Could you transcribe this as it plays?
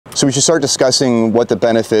So we should start discussing what the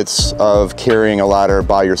benefits of carrying a ladder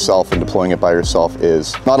by yourself and deploying it by yourself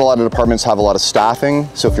is. Not a lot of departments have a lot of staffing,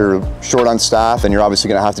 so if you're short on staff, then you're obviously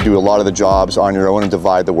going to have to do a lot of the jobs on your own and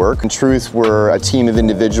divide the work. In truth, we're a team of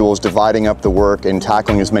individuals dividing up the work and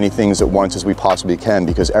tackling as many things at once as we possibly can,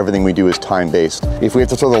 because everything we do is time-based. If we have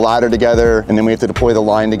to throw the ladder together, and then we have to deploy the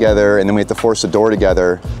line together, and then we have to force the door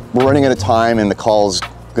together, we're running out of time and the call's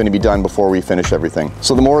going to be done before we finish everything.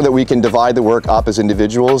 So the more that we can divide the work up as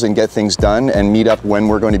individuals and get things done and meet up when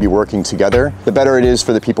we're going to be working together, the better it is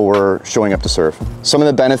for the people we're showing up to serve. Some of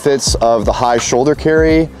the benefits of the high shoulder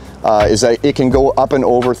carry is that it can go up and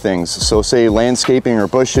over things. So say landscaping or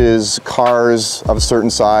bushes, cars of a certain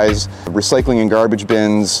size, recycling and garbage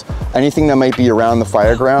bins, anything that might be around the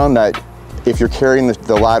fireground, that if you're carrying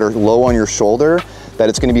the ladder low on your shoulder, that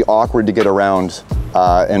it's going to be awkward to get around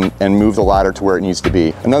and move the ladder to where it needs to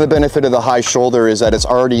be. Another benefit of the high shoulder is that it's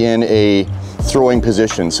already in a throwing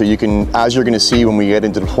position. So you can, as you're going to see when we get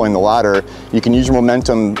into deploying the ladder, you can use your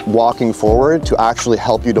momentum walking forward to actually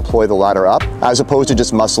help you deploy the ladder up, as opposed to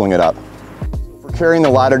just muscling it up. If we're carrying the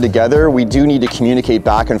ladder together, we do need to communicate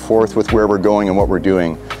back and forth with where we're going and what we're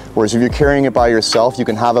doing. Whereas if you're carrying it by yourself, you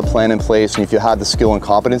can have a plan in place, and if you have the skill and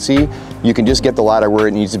competency, you can just get the ladder where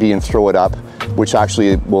it needs to be and throw it up, which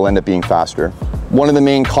actually will end up being faster. One of the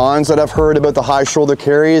main cons that I've heard about the high shoulder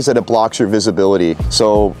carry is that it blocks your visibility.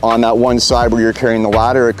 So on that one side where you're carrying the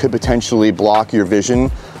ladder, it could potentially block your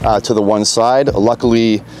vision to the one side.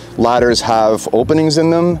 Luckily, ladders have openings in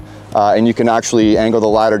them, and you can actually angle the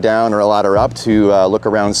ladder down or a ladder up to look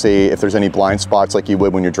around, say if there's any blind spots like you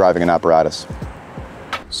would when you're driving an apparatus.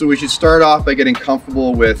 So we should start off by getting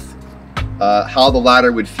comfortable with how the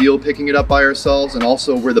ladder would feel picking it up by ourselves, and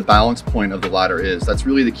also where the balance point of the ladder is. That's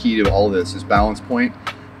really the key to all of this, is balance point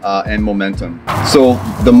and momentum. So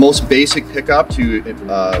the most basic pickup to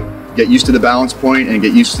get used to the balance point and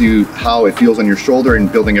get used to how it feels on your shoulder and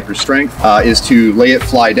building up your strength is to lay it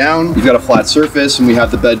fly down. You've got a flat surface and we have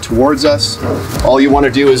the bed towards us. All you want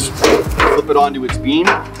to do is flip it onto its beam.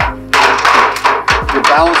 Your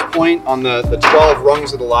balance point on the 12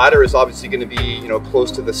 rungs of the ladder is obviously going to be,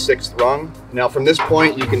 close to the 6th rung. Now from this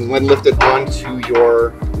point, you can then lift it onto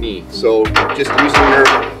your knee. So just using your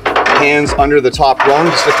hands under the top rung,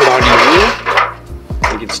 just lift it onto your knee.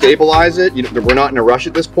 You can stabilize it. We're not in a rush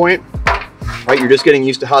at this point, right? You're just getting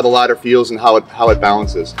used to how the ladder feels and how it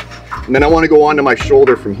balances. And then I want to go onto my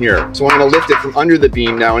shoulder from here. So I'm going to lift it from under the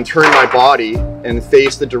beam now and turn my body and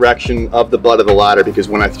face the direction of the butt of the ladder, because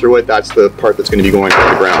when I throw it, that's the part that's going to be going to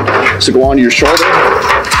the ground. So go onto your shoulder,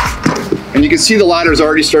 and you can see the ladder's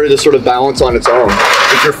already started to sort of balance on its own.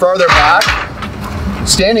 If you're farther back,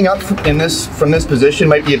 standing up from this position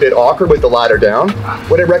might be a bit awkward with the ladder down.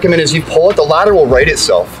 What I recommend is you pull it, the ladder will right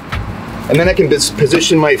itself. And then I can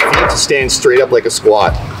position my feet to stand straight up like a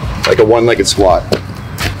squat, like a one-legged squat.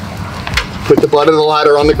 Put the butt of the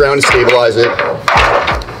ladder on the ground to stabilize it.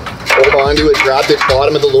 Hold on to it, grab the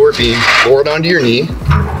bottom of the lower beam, lower it onto your knee, and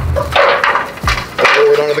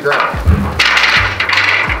lower it onto the ground.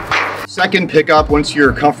 Second pickup, once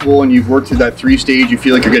you're comfortable and you've worked through that 3-stage, you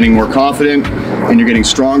feel like you're getting more confident and you're getting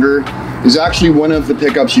stronger, is actually one of the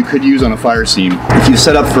pickups you could use on a fire scene. If you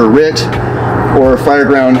set up for a RIT or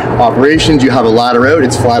fireground operations, you have a ladder out,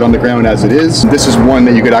 it's flat on the ground as it is. This is one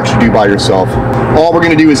that you could actually do by yourself. All we're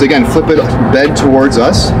going to do is, again, flip it bed towards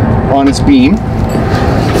us on its beam.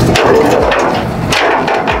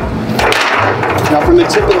 Now from the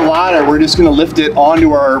tip of the ladder, we're just going to lift it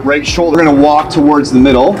onto our right shoulder. We're going to walk towards the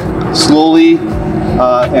middle, slowly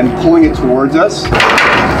and pulling it towards us.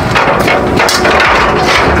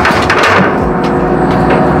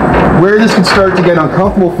 Where this can start to get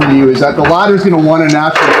uncomfortable for you is that the ladder is going to want to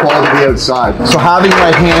naturally fall to the outside. So having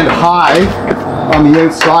my hand high on the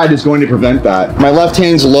outside is going to prevent that. My left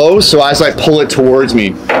hand's low, so as I pull it towards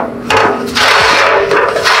me.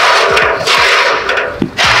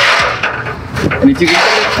 And if you can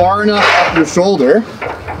get it far enough up your shoulder,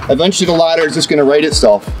 eventually the ladder is just going to right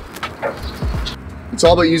itself. It's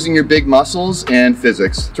all about using your big muscles and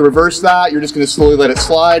physics. To reverse that, you're just going to slowly let it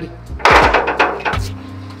slide,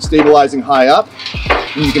 stabilizing high up,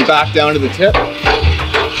 and you can back down to the tip and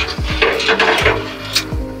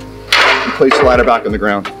place the ladder back on the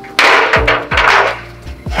ground.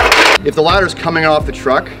 If the ladder's coming off the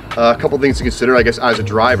truck, a couple things to consider, I guess, as a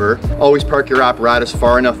driver. Always park your apparatus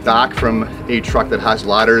far enough back from a truck that has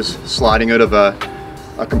ladders sliding out of a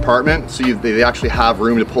compartment, so they actually have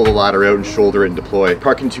room to pull the ladder out and shoulder it and deploy.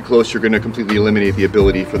 Parking too close, you're going to completely eliminate the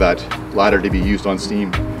ability for that ladder to be used on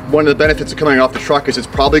steam. One of the benefits of coming off the truck is it's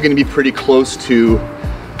probably going to be pretty close to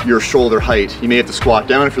your shoulder height. You may have to squat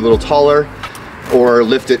down if you're a little taller, or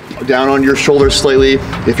lift it down on your shoulders slightly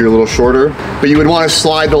if you're a little shorter. But you would want to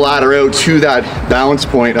slide the ladder out to that balance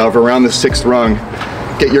point of around the 6th rung.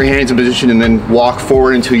 Get your hands in position and then walk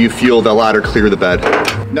forward until you feel the ladder clear the bed.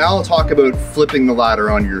 Now I'll talk about flipping the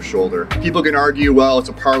ladder onto your shoulder. People can argue, well, it's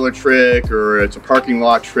a parlor trick or it's a parking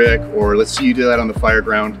lot trick, or let's see you do that on the fire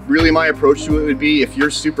ground. Really, my approach to it would be, if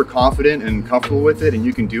you're super confident and comfortable with it and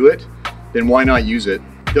you can do it, then why not use it?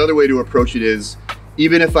 The other way to approach it is,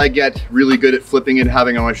 even if I get really good at flipping it and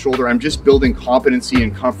having it on my shoulder, I'm just building competency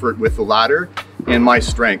and comfort with the ladder and my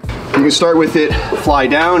strength. You can start with it, fly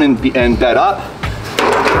down and bed up.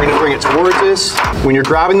 We're gonna bring it towards us. When you're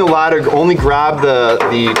grabbing the ladder, only grab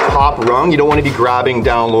the top rung. You don't want to be grabbing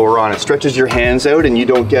down lower on it. It stretches your hands out and you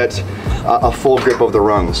don't get a full grip of the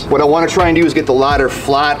rungs. What I want to try and do is get the ladder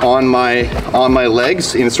flat on my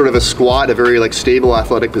legs in sort of a squat, a very like stable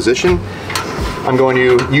athletic position. I'm going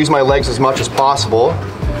to use my legs as much as possible.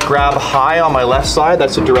 Grab high on my left side,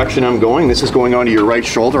 that's the direction I'm going. This is going onto your right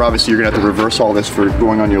shoulder. Obviously you're gonna have to reverse all this for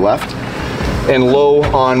going on your left. And low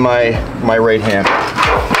on my right hand.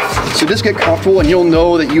 So just get comfortable and you'll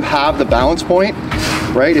know that you have the balance point,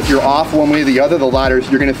 right? If you're off one way or the other, the ladder,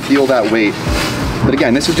 you're gonna feel that weight. But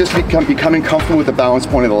again, this is just becoming comfortable with the balance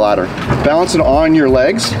point of the ladder. Balance it on your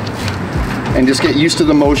legs and just get used to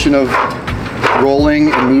the motion of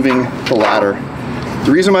rolling and moving the ladder.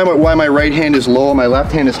 The reason why my right hand is low and my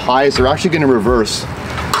left hand is high is they're actually gonna reverse.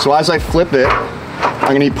 So as I flip it, I'm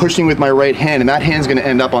gonna be pushing with my right hand and that hand's gonna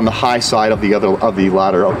end up on the high side of the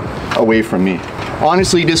ladder away from me.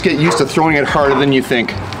 Honestly, just get used to throwing it harder than you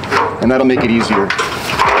think and that'll make it easier.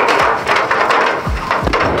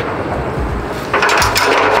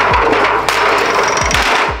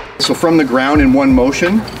 So from the ground in one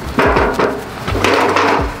motion,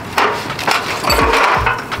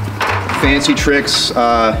 fancy tricks,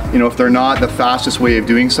 you know, if they're not the fastest way of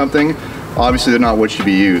doing something, obviously they're not what should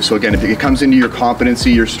be used. So again, if it comes into your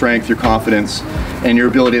competency, your strength, your confidence, and your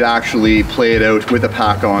ability to actually play it out with a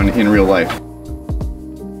pack on in real life.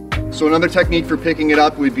 So another technique for picking it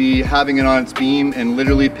up would be having it on its beam and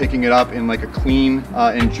literally picking it up in like a clean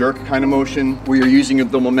and jerk kind of motion, where you're using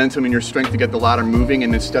the momentum and your strength to get the ladder moving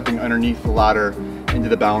and then stepping underneath the ladder into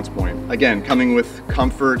the balance point. Again, coming with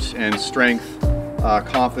comfort and strength,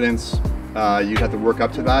 confidence. You'd have to work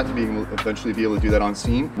up to that to eventually be able to do that on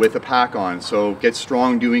scene with a pack on. So get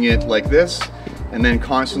strong doing it like this, and then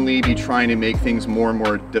constantly be trying to make things more and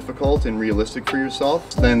more difficult and realistic for yourself.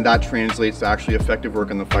 Then that translates to actually effective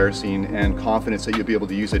work on the fire scene and confidence that you'll be able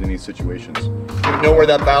to use it in these situations. You know where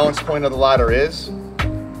that balance point of the ladder is.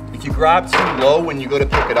 If you grab too low when you go to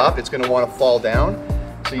pick it up, it's going to want to fall down.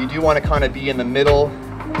 So you do want to kind of be in the middle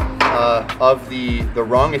of the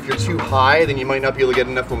rung. If you're too high, then you might not be able to get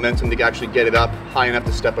enough momentum to actually get it up high enough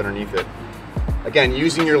to step underneath it. Again,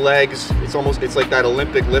 using your legs, it's like that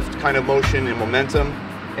Olympic lift kind of motion and momentum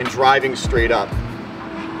and driving straight up.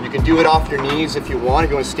 You can do it off your knees if you want. If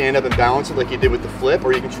you want to stand up and balance it like you did with the flip,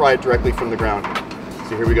 or you can try it directly from the ground.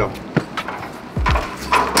 So here we go.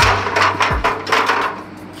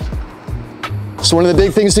 So one of the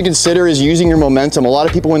big things to consider is using your momentum. A lot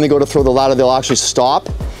of people, when they go to throw the ladder, they'll actually stop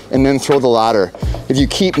and then throw the ladder. If you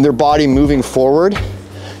keep their body moving forward,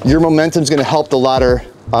 your momentum is going to help the ladder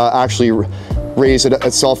actually raise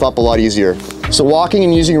itself up a lot easier. So walking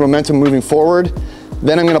and using your momentum moving forward,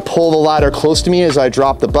 then I'm going to pull the ladder close to me as I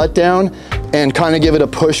drop the butt down and kind of give it a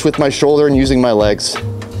push with my shoulder and using my legs.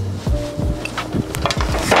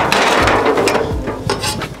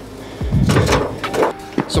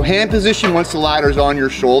 So hand position once the ladder is on your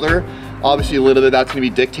shoulder, obviously a little bit that's going to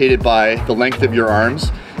be dictated by the length of your arms,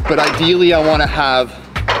 but ideally I want to have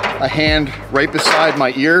a hand right beside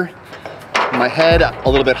my ear, my head a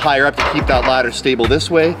little bit higher up to keep that ladder stable this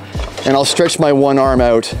way, and I'll stretch my one arm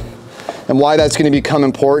out. And why that's going to become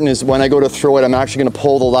important is when I go to throw it, I'm actually going to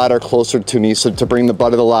pull the ladder closer to me, so to bring the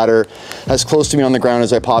butt of the ladder as close to me on the ground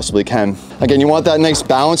as I possibly can. Again, you want that nice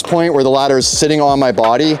balance point where the ladder is sitting on my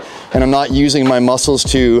body and I'm not using my muscles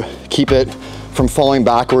to keep it from falling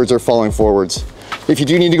backwards or falling forwards. If you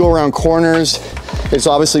do need to go around corners, it's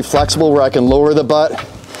obviously flexible where I can lower the butt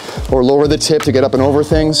or lower the tip to get up and over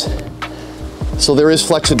things. So there is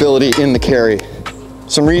flexibility in the carry.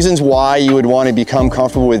 Some reasons why you would want to become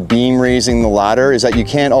comfortable with beam raising the ladder is that you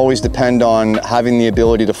can't always depend on having the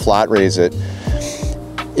ability to flat raise it.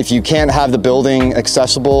 If you can't have the building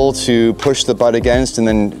accessible to push the butt against and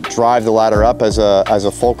then drive the ladder up as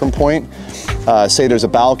a fulcrum point, say there's a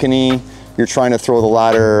balcony, you're trying to throw the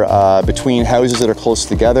ladder between houses that are close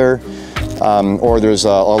together, or there's a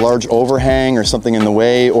large overhang or something in the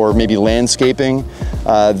way, or maybe landscaping,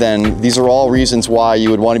 then these are all reasons why you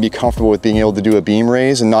would want to be comfortable with being able to do a beam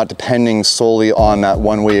raise and not depending solely on that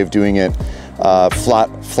one way of doing it,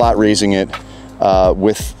 flat raising it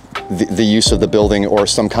with the use of the building or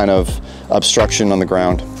some kind of obstruction on the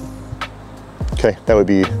ground. Okay, that would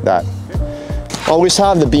be that. Always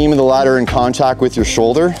have the beam of the ladder in contact with your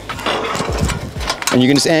shoulder. And you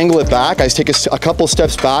can just angle it back. I take a couple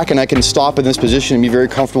steps back and I can stop in this position and be very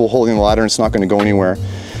comfortable holding the ladder and it's not going to go anywhere.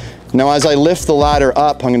 Now as I lift the ladder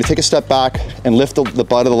up, I'm going to take a step back and lift the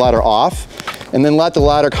butt of the ladder off and then let the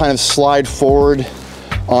ladder kind of slide forward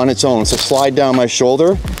on its own. So slide down my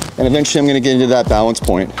shoulder and eventually I'm going to get into that balance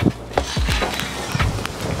point.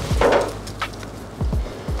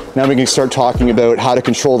 Now we can start talking about how to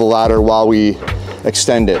control the ladder while we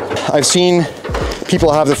extend it. I've seen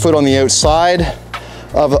people have their foot on the outside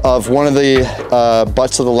of one of the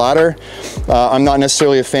butts of the ladder. I'm not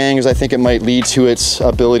necessarily a fan because I think it might lead to its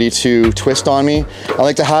ability to twist on me. I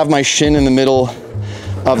like to have my shin in the middle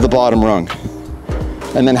of the bottom rung.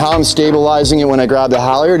 And then how I'm stabilizing it when I grab the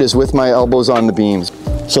halyard is with my elbows on the beams.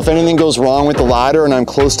 So if anything goes wrong with the ladder and I'm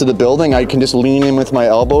close to the building, I can just lean in with my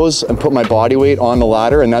elbows and put my body weight on the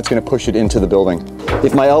ladder and that's going to push it into the building.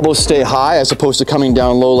 If my elbows stay high as opposed to coming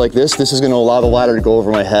down low like this is going to allow the ladder to go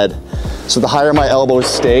over my head. So the higher my elbows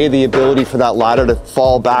stay, the ability for that ladder to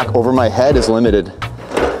fall back over my head is limited.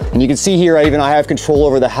 And you can see here, I have control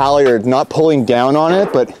over the halyard, not pulling down on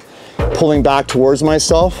it, but pulling back towards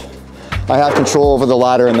myself. I have control over the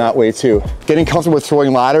ladder in that way too. Getting comfortable with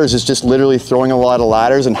throwing ladders is just literally throwing a lot of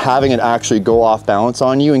ladders and having it actually go off balance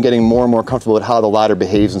on you and getting more and more comfortable with how the ladder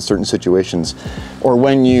behaves in certain situations or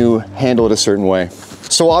when you handle it a certain way.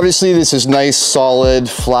 So obviously this is nice, solid,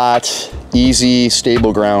 flat, easy,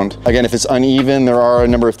 stable ground. Again, if it's uneven, there are a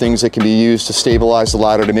number of things that can be used to stabilize the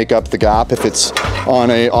ladder to make up the gap. If it's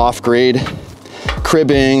on a off-grade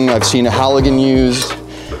cribbing, I've seen a Halligan used.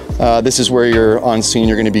 This is where you're on scene,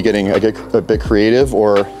 you're going to be getting a bit creative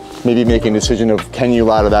or maybe making a decision of can you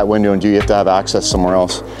ladder that window and do you have to have access somewhere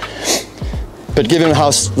else. But given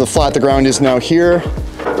how flat the ground is now here,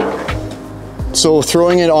 so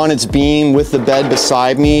throwing it on its beam with the bed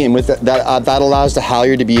beside me and with that allows the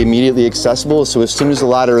halyard to be immediately accessible. So as soon as the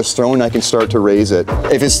ladder is thrown, I can start to raise it.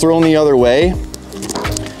 If it's thrown the other way,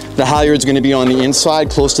 the halyard's going to be on the inside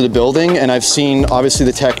close to the building, and I've seen obviously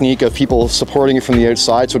the technique of people supporting it from the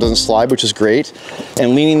outside so it doesn't slide, which is great,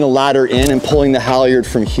 and leaning the ladder in and pulling the halyard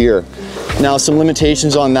from here. Now some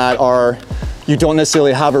limitations on that are you don't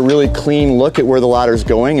necessarily have a really clean look at where the ladder's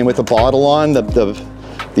going, and with the bottle on,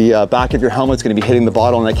 the back of your helmet's going to be hitting the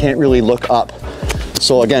bottle and I can't really look up.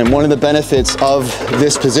 So again, one of the benefits of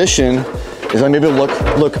this position is I'm able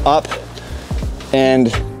to look up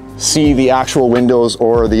and see the actual windows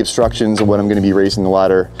or the obstructions of what I'm going to be raising the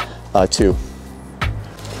ladder to.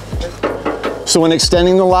 So when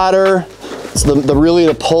extending the ladder, really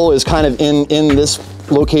the pull is kind of in this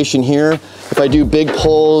location here. If I do big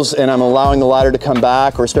pulls and I'm allowing the ladder to come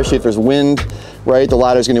back, or especially if there's wind, right, the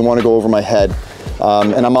ladder is going to want to go over my head.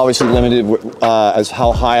 And I'm obviously limited as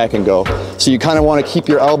how high I can go. So you kind of want to keep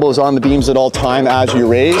your elbows on the beams at all time as you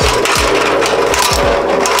raise.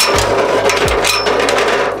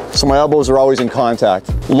 So my elbows are always in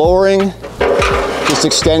contact. Lowering, just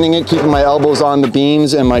extending it, keeping my elbows on the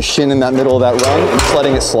beams and my shin in that middle of that rung, and just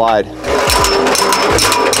letting it slide.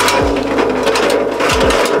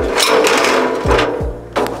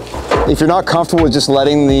 If you're not comfortable with just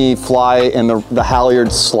letting the fly and the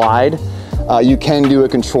halyard slide, you can do a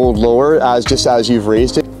controlled lower just as you've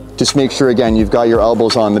raised it. Just make sure, again, you've got your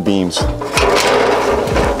elbows on the beams.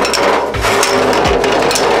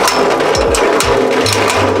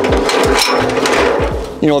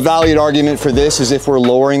 You know, a valid argument for this is if we're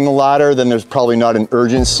lowering the ladder, then there's probably not an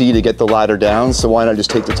urgency to get the ladder down, so why not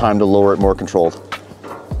just take the time to lower it more controlled?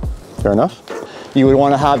 Fair enough. You would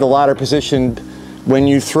want to have the ladder positioned when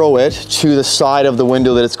you throw it to the side of the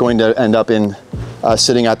window that it's going to end up in,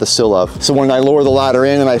 sitting at the sill of. So when I lower the ladder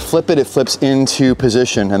in and I flip it, it flips into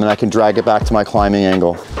position and then I can drag it back to my climbing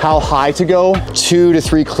angle. How high to go? 2 to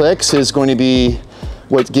 3 clicks is going to be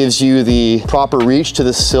what gives you the proper reach to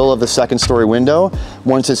the sill of the second story window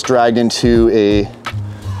once it's dragged into a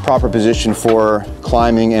proper position for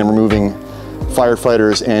climbing and removing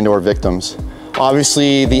firefighters and or victims.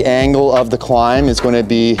 Obviously, the angle of the climb is going to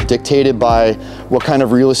be dictated by what kind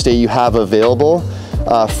of real estate you have available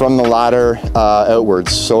from the ladder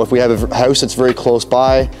outwards. So if we have a house that's very close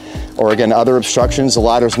by, or again, other obstructions, the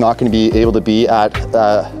ladder is not going to be able to be at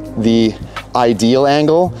the ideal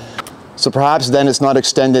angle. So perhaps then it's not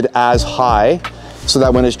extended as high, so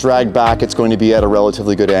that when it's dragged back, it's going to be at a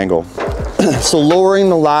relatively good angle. So lowering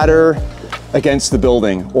the ladder against the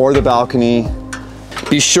building or the balcony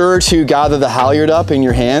Be sure to gather the halyard up in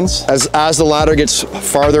your hands. As the ladder gets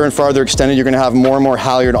farther and farther extended, you're gonna have more and more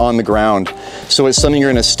halyard on the ground. So it's something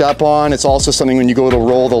you're gonna step on. It's also something when you go to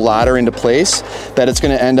roll the ladder into place, that it's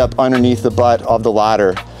gonna end up underneath the butt of the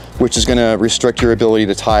ladder, which is gonna restrict your ability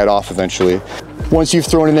to tie it off eventually. Once you've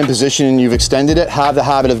thrown it in position and you've extended it, have the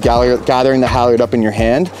habit of gathering the halyard up in your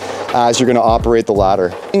hand as you're gonna operate the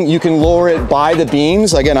ladder. You can lower it by the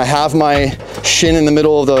beams. Again, I have my shin in the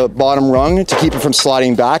middle of the bottom rung to keep it from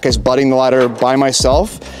sliding back as butting the ladder by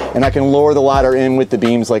myself, and I can lower the ladder in with the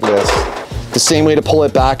beams like this. The same way to pull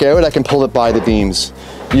it back out, I can pull it by the beams.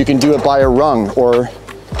 You can do it by a rung or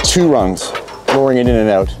 2 rungs, lowering it in and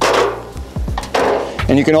out.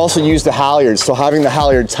 And you can also use the halyard. So having the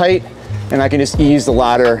halyard tight, and I can just ease the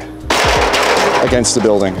ladder against the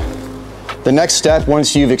building. The next step,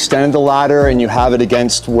 once you've extended the ladder and you have it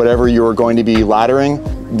against whatever you're going to be laddering,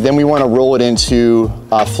 then we want to roll it into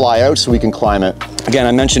fly out so we can climb it. Again,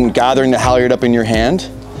 I mentioned gathering the halyard up in your hand.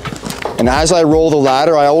 And as I roll the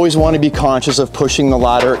ladder, I always want to be conscious of pushing the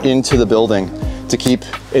ladder into the building to keep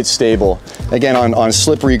it stable. Again, on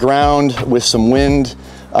slippery ground with some wind,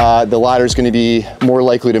 the ladder is going to be more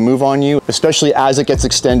likely to move on you, especially as it gets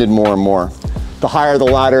extended more and more. The higher the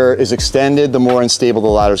ladder is extended, the more unstable the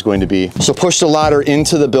ladder is going to be. So push the ladder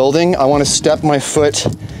into the building. I want to step my foot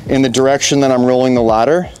in the direction that I'm rolling the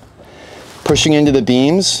ladder, pushing into the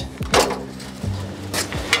beams,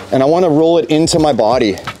 and I want to roll it into my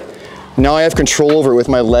body. Now I have control over it with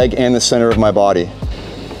my leg and the center of my body.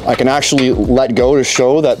 I can actually let go to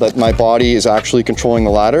show that my body is actually controlling the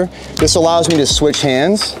ladder. This allows me to switch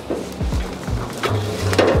hands.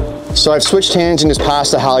 So I've switched hands and just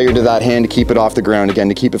passed the halyard to that hand to keep it off the ground again,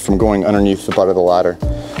 to keep it from going underneath the butt of the ladder.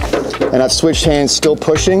 And I've switched hands, still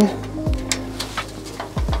pushing,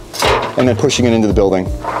 and then pushing it into the building.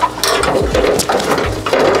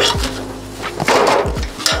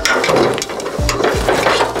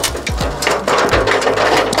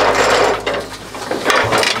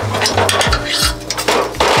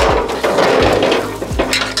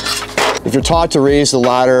 If you're taught to raise the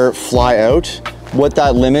ladder fly out, what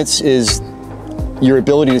that limits is your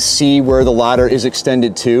ability to see where the ladder is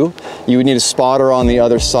extended to. You would need a spotter on the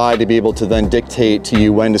other side to be able to then dictate to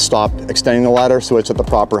you when to stop extending the ladder so it's at the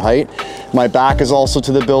proper height. My back is also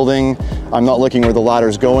to the building. I'm not looking where the ladder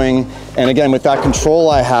is going. And again, with that control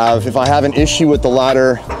I have, if I have an issue with the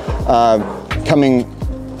ladder coming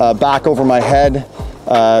back over my head,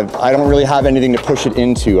 I don't really have anything to push it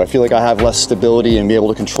into. I feel like I have less stability and be able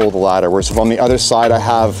to control the ladder. Whereas if on the other side I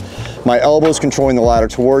have my elbows controlling the ladder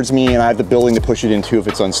towards me and I have the building to push it into if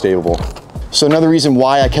it's unstable. So another reason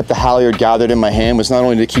why I kept the halyard gathered in my hand was not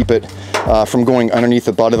only to keep it from going underneath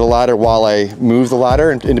the butt of the ladder while I move the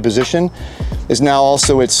ladder into position, is now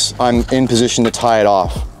also I'm in position to tie it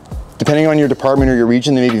off. Depending on your department or your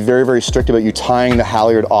region, they may be very, very strict about you tying the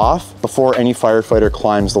halyard off before any firefighter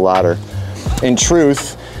climbs the ladder. In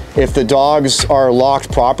truth, if the dogs are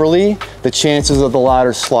locked properly, the chances of the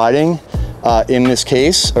ladder sliding in this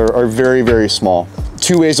case are very, very small.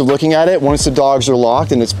 2 ways of looking at it. Once the dogs are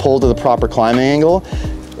locked and it's pulled to the proper climbing angle,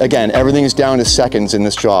 again, everything is down to seconds in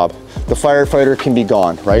this job. The firefighter can be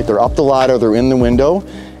gone, right? They're up the ladder, they're in the window,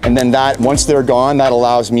 and then once they're gone, that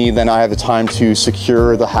allows me, then I have the time to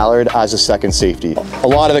secure the halyard as a second safety. A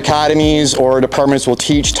lot of academies or departments will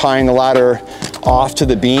teach tying the ladder off to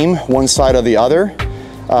the beam, one side or the other.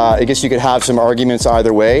 I guess you could have some arguments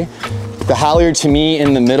either way. The halyard to me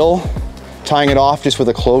in the middle, tying it off just with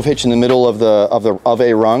a clove hitch in the middle of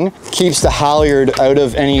a rung, keeps the halyard out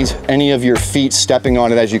of any of your feet stepping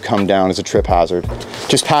on it as you come down as a trip hazard.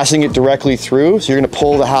 Just passing it directly through, so you're gonna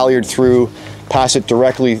pull the halyard through, pass it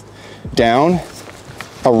directly down,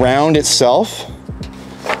 around itself,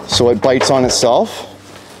 so it bites on itself,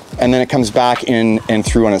 and then it comes back in and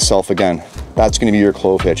through on itself again. That's gonna be your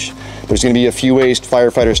clove hitch. There's gonna be a few ways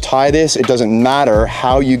firefighters tie this. It doesn't matter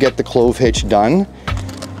how you get the clove hitch done.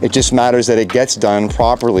 It just matters that it gets done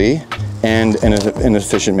properly and in an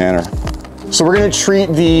efficient manner. So we're gonna treat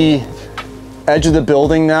the edge of the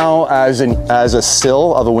building now as a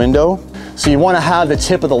sill of a window. So you wanna have the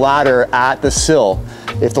tip of the ladder at the sill.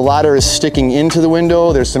 If the ladder is sticking into the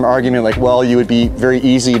window, there's some argument like, well, you would be very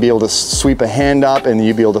easy to be able to sweep a hand up and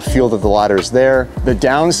you'd be able to feel that the ladder is there. The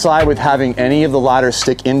downside with having any of the ladder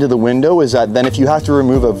stick into the window is that then if you have to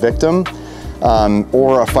remove a victim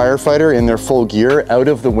or a firefighter in their full gear out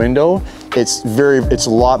of the window, it's a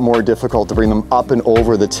lot more difficult to bring them up and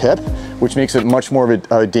over the tip, which makes it much more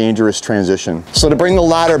of a dangerous transition. So to bring the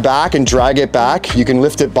ladder back and drag it back, you can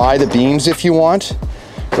lift it by the beams if you want,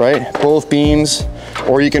 right? Both beams,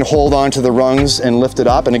 or you can hold on to the rungs and lift it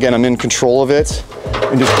up. And again, I'm in control of it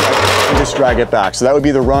and just and just drag it back. So that would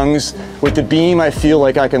be the rungs. With the beam, I feel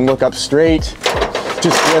like I can look up straight,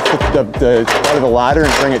 just lift the part of the ladder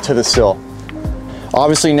and bring it to the sill.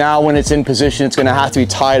 Obviously now when it's in position, it's gonna have to be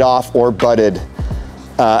tied off or butted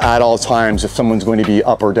at all times if someone's going to be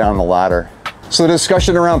up or down the ladder. So the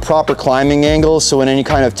discussion around proper climbing angles, so in any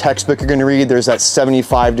kind of textbook you're gonna read, there's that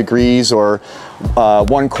 75 degrees or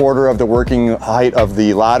 1/4 of the working height of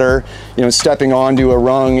the ladder, you know, stepping onto a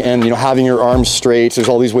rung and, you know, having your arms straight. There's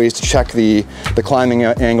all these ways to check the climbing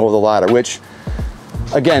angle of the ladder, which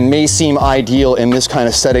again, may seem ideal in this kind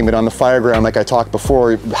of setting, but on the fire ground, like I talked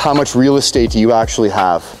before, how much real estate do you actually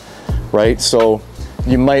have, right? So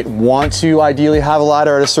you might want to ideally have a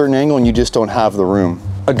ladder at a certain angle and you just don't have the room.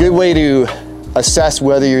 A good way to assess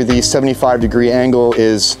whether the 75-degree angle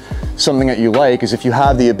is something that you like is if you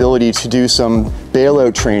have the ability to do some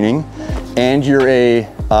bailout training and you're a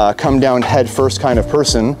come down head first kind of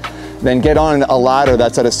person, then get on a ladder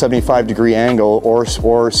that's at a 75-degree angle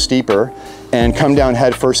or steeper and come down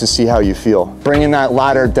head first and see how you feel. Bringing that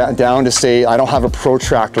ladder down to say, I don't have a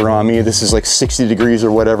protractor on me, this is like 60 degrees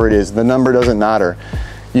or whatever it is, the number doesn't matter.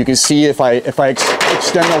 You can see if I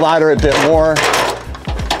extend the ladder a bit more,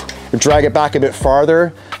 drag it back a bit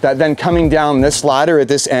farther, that then coming down this ladder at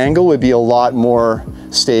this angle would be a lot more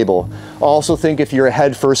stable. Also think if you're a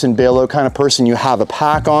head first and bailout kind of person, you have a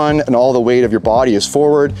pack on and all the weight of your body is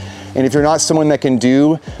forward. And if you're not someone that can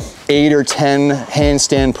do 8 or 10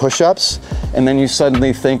 handstand push-ups, and then you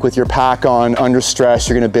suddenly think with your pack on, under stress,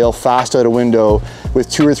 you're gonna bail fast out a window with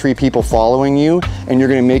 2 or 3 people following you, and you're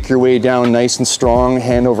gonna make your way down nice and strong,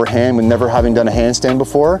 hand over hand, with never having done a handstand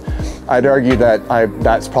before, I'd argue that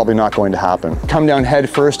that's probably not going to happen. Come down head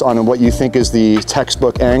first on what you think is the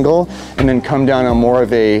textbook angle, and then come down on more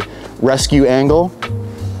of a rescue angle,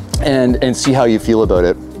 and see how you feel about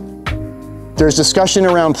it. There's discussion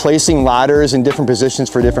around placing ladders in different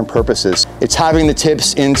positions for different purposes. It's having the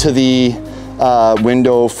tips into the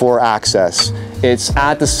window for access. It's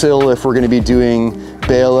at the sill if we're going to be doing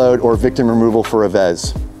bailout or victim removal for a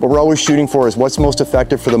VES. What we're always shooting for is what's most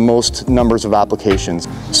effective for the most numbers of applications.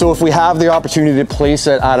 So if we have the opportunity to place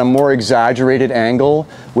it at a more exaggerated angle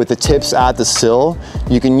with the tips at the sill,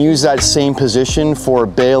 you can use that same position for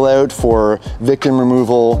bailout, for victim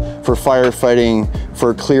removal, for firefighting,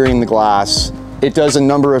 for clearing the glass. It does a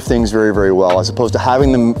number of things very, very well, as opposed to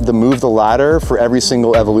having them move the ladder for every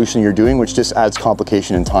single evolution you're doing, which just adds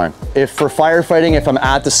complication and time. If for firefighting, if I'm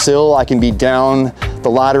at the sill, I can be down the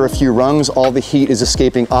ladder a few rungs, all the heat is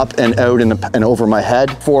escaping up and out and over my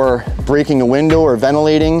head. For breaking a window or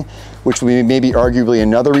ventilating, which would be maybe arguably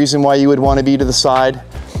another reason why you would want to be to the side,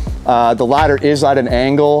 the ladder is at an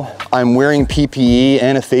angle. I'm wearing PPE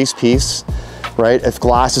and a face piece. Right? If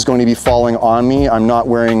glass is going to be falling on me, I'm not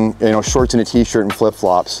wearing, you know, shorts and a t-shirt and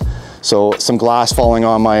flip-flops. So some glass falling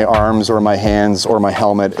on my arms or my hands or my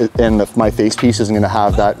helmet and my face piece isn't going to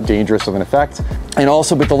have that dangerous of an effect. And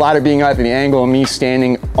also with the ladder being at the angle and me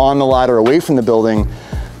standing on the ladder away from the building,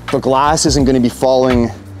 the glass isn't going to be falling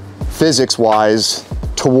physics-wise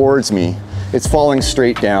towards me. It's falling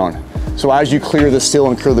straight down. So as you clear the sill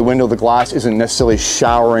and clear the window, the glass isn't necessarily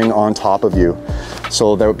showering on top of you.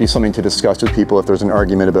 So that would be something to discuss with people if there's an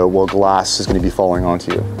argument about, well, glass is going to be falling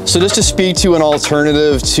onto you. So just to speak to an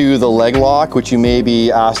alternative to the leg lock, which you may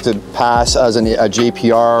be asked to pass as a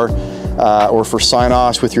JPR or for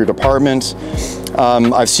sign-offs with your department,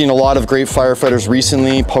 I've seen a lot of great firefighters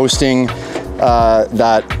recently posting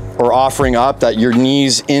or offering up that your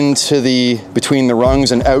knees into between the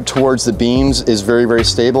rungs and out towards the beams is very, very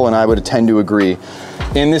stable, and I would tend to agree.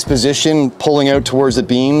 In this position, pulling out towards the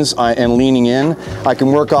beams and leaning in, I can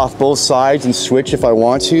work off both sides and switch if I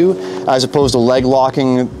want to, as opposed to leg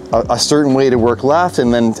locking a certain way to work left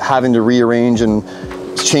and then having to rearrange and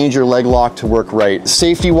change your leg lock to work right.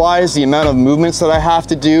 Safety-wise, the amount of movements that I have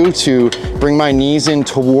to do to bring my knees in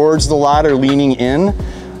towards the ladder, leaning in,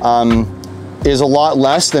 is a lot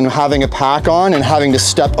less than having a pack on and having to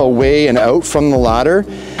step away and out from the ladder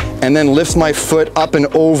and then lift my foot up and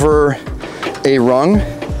over a rung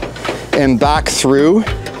and back through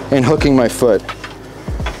and hooking my foot.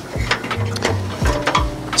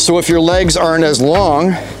 So if your legs aren't as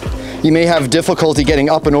long, you may have difficulty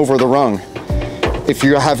getting up and over the rung. If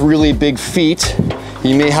you have really big feet,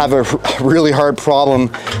 you may have a really hard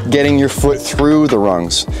problem getting your foot through the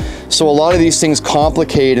rungs. So a lot of these things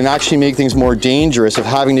complicate and actually make things more dangerous of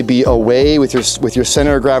having to be away with your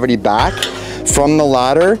center of gravity back from the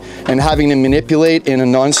ladder and having to manipulate in a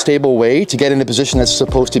non-stable way to get in a position that's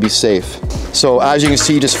supposed to be safe. So as you can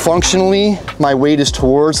see, just functionally, my weight is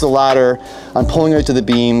towards the ladder. I'm pulling out to the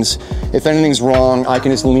beams. If anything's wrong, I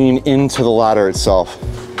can just lean into the ladder itself.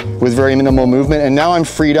 with very minimal movement. And now I'm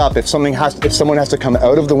freed up. If someone has to come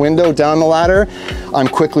out of the window down the ladder, I'm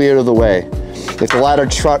quickly out of the way. If the ladder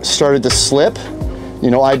started to slip, you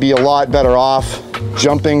know, I'd be a lot better off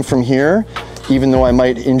jumping from here, even though I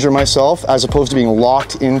might injure myself, as opposed to being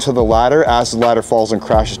locked into the ladder as the ladder falls and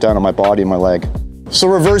crashes down on my body and my leg. So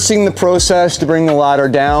reversing the process to bring the ladder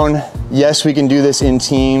down, yes, we can do this in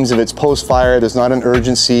teams. If it's post-fire, there's not an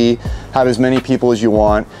urgency, have as many people as you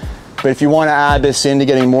want. But if you want to add this in to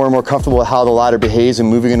getting more and more comfortable with how the ladder behaves and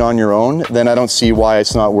moving it on your own, then I don't see why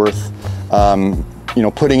it's not worth you know,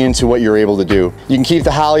 putting into what you're able to do. You can keep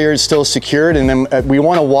the halyards still secured, and then we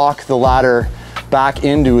want to walk the ladder back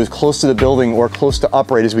into as close to the building or close to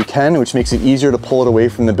upright as we can, which makes it easier to pull it away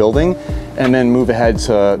from the building and then move ahead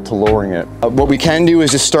to lowering it. What we can do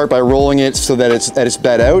is just start by rolling it so that it's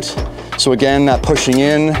bed out. So again, that pushing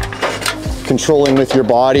in, controlling with your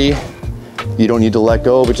body. You don't need to let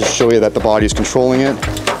go, but just show you that the body is controlling it.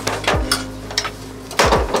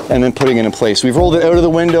 And then putting it in place. We've rolled it out of the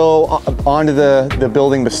window onto the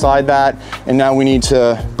building beside that, and now we need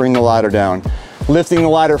to bring the ladder down. Lifting the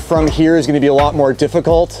ladder from here is going to be a lot more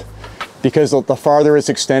difficult because the farther it's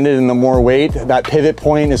extended and the more weight, that pivot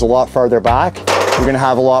point is a lot farther back. You're going to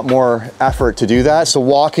have a lot more effort to do that. So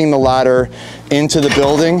walking the ladder into the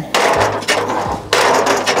building, you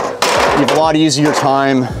have a lot easier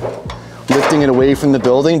time lifting it away from the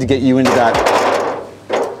building to get you into that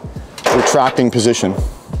retracting position.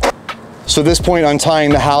 So at this point,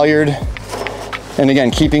 untying the halyard, and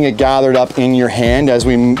again, keeping it gathered up in your hand as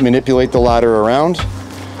we manipulate the ladder around,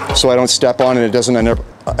 so I don't step on it, it doesn't end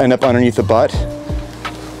up underneath the butt.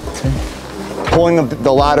 Okay. Pulling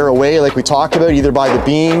the ladder away like we talked about, either by the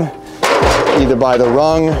beam, either by the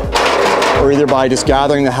rung, or either by just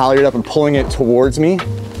gathering the halyard up and pulling it towards me,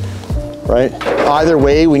 right? Either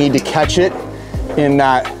way, we need to catch it in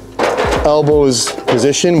that elbows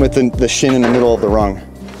position with the shin in the middle of the rung.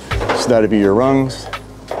 So that'd be your rungs,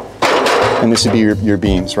 and this would be your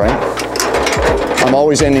beams, right? I'm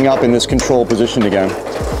always ending up in this control position again.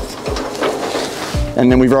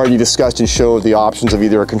 And then we've already discussed and showed the options of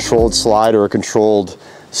either a controlled slide or a controlled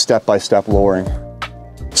step-by-step lowering.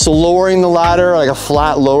 So lowering the ladder, like a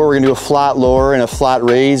flat lower, we're gonna do a flat lower and a flat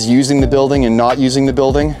raise, using the building and not using the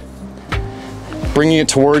building. Bringing it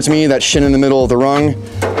towards me, that shin in the middle of the rung.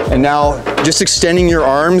 And now just extending your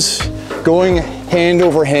arms, going hand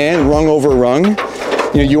over hand, rung over rung.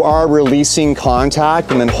 You know, you are releasing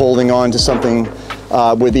contact and then holding on to something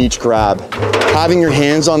with each grab. Having your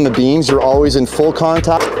hands on the beams, you're always in full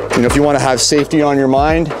contact. You know, if you want to have safety on your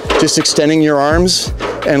mind, just extending your arms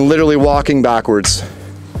and literally walking backwards.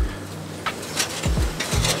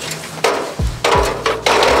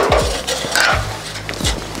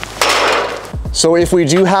 So if we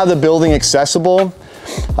do have the building accessible,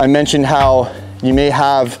 I mentioned how you may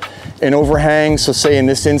have an overhang. So say in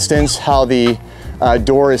this instance, how the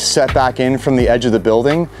door is set back in from the edge of the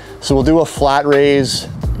building. So we'll do a flat raise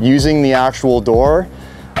using the actual door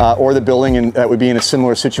or the building, and that would be in a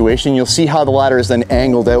similar situation. You'll see how the ladder is then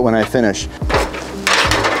angled out when I finish.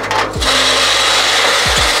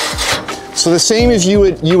 So the same as you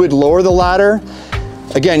would lower the ladder,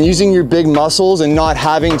 again, using your big muscles and not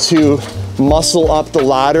having to muscle up the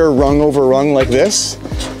ladder rung over rung like this,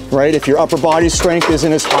 right? If your upper body strength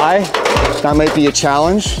isn't as high, that might be a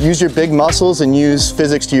challenge. Use your big muscles and use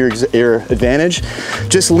physics to your advantage.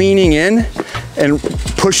 Just leaning in and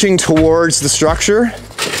pushing towards the structure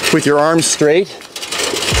with your arms straight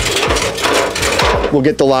will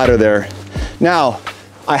get the ladder there. Now,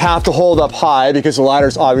 I have to hold up high because the ladder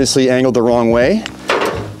is obviously angled the wrong way.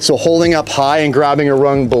 So holding up high and grabbing a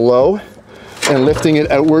rung below and lifting it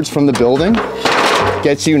outwards from the building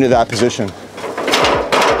gets you into that position.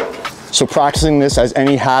 So practicing this as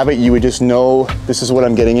any habit, you would just know, this is what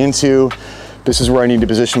I'm getting into, this is where I need to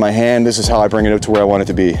position my hand, this is how I bring it out to where I want it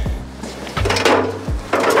to be.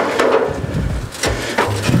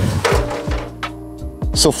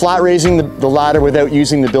 So flat raising the ladder without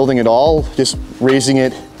using the building at all, just raising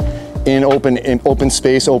it in open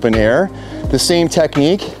space, open air. The same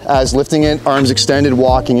technique as lifting it, arms extended,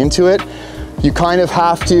 walking into it. You kind of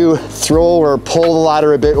have to throw or pull the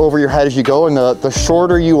ladder a bit over your head as you go, and the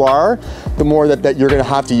shorter you are, the more that you're gonna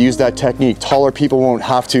have to use that technique. Taller people won't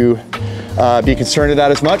have to be concerned with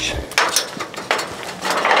that as much.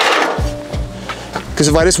 Because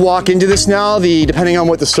if I just walk into this now, depending on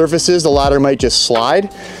what the surface is, the ladder might just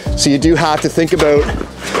slide. So you do have to think about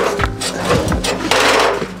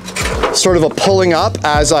sort of a pulling up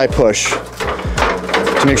as I push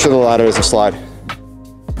to make sure the ladder doesn't slide.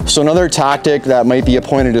 So another tactic that might be a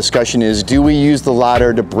point of discussion is, do we use the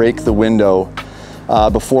ladder to break the window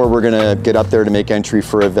before we're gonna get up there to make entry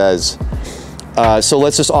for a vez. So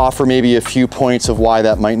let's just offer maybe a few points of why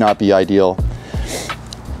that might not be ideal.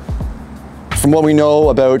 From what we know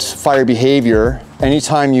about fire behavior,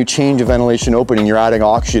 anytime you change a ventilation opening, you're adding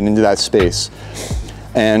oxygen into that space.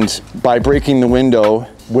 And by breaking the window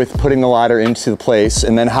with putting the ladder into the place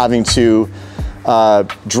and then having to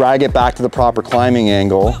drag it back to the proper climbing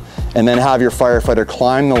angle, and then have your firefighter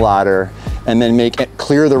climb the ladder and then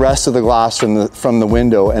clear the rest of the glass from the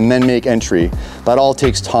window and then make entry. That all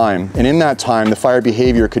takes time. And in that time, the fire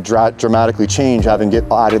behavior could dramatically change, having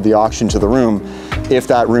added the oxygen to the room if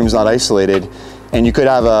that room's not isolated. And you could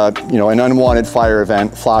have an unwanted fire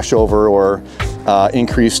event, flashover, or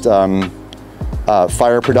increased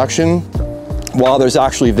fire production while there's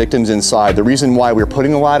actually victims inside. The reason why we're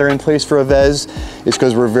putting the ladder in place for a vez is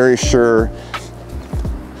because we're very sure.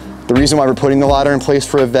 The reason why we're putting the ladder in place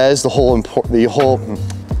for a vez, the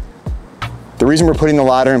reason we're putting the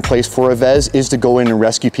ladder in place for a vez is to go in and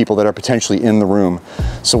rescue people that are potentially in the room.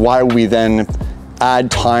 So why would we then add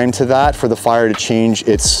time to that for the fire to change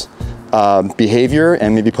its behavior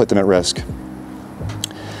and maybe put them at risk?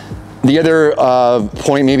 The other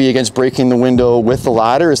point maybe against breaking the window with the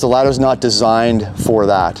ladder is the ladder is not designed for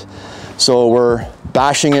that. So we're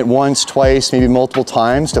bashing it once, twice, maybe multiple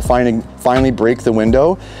times to finally break the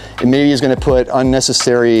window. It maybe is going to put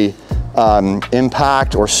unnecessary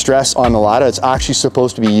impact or stress on the ladder. It's actually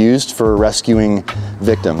supposed to be used for rescuing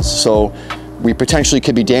victims. So we potentially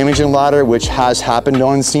could be damaging the ladder, which has happened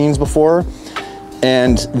on scenes before.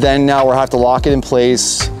 And then now we'll have to lock it in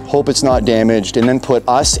place, hope it's not damaged, and then put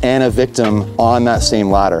us and a victim on that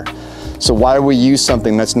same ladder. So why would we use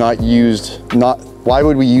something that's not used, why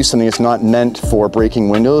would we use something that's not meant for breaking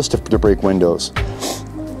windows to break windows?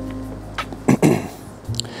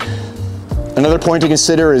 Another point to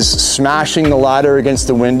consider is smashing the ladder against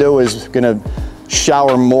the window is going to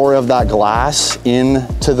shower more of that glass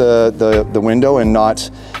into the window and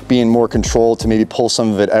not being more controlled to maybe pull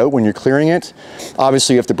some of it out when you're clearing it.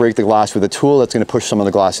 Obviously you have to break the glass with a tool that's going to push some of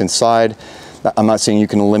the glass inside. I'm not saying you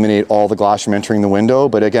can eliminate all the glass from entering the window,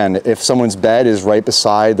 but again, if someone's bed is right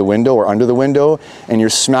beside the window or under the window and you're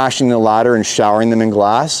smashing the ladder and showering them in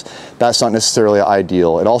glass, that's not necessarily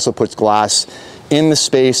ideal. It also puts glass in the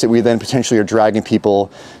space that we then potentially are dragging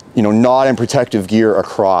people, not in protective gear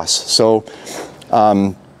across. So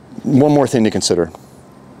one more thing to consider.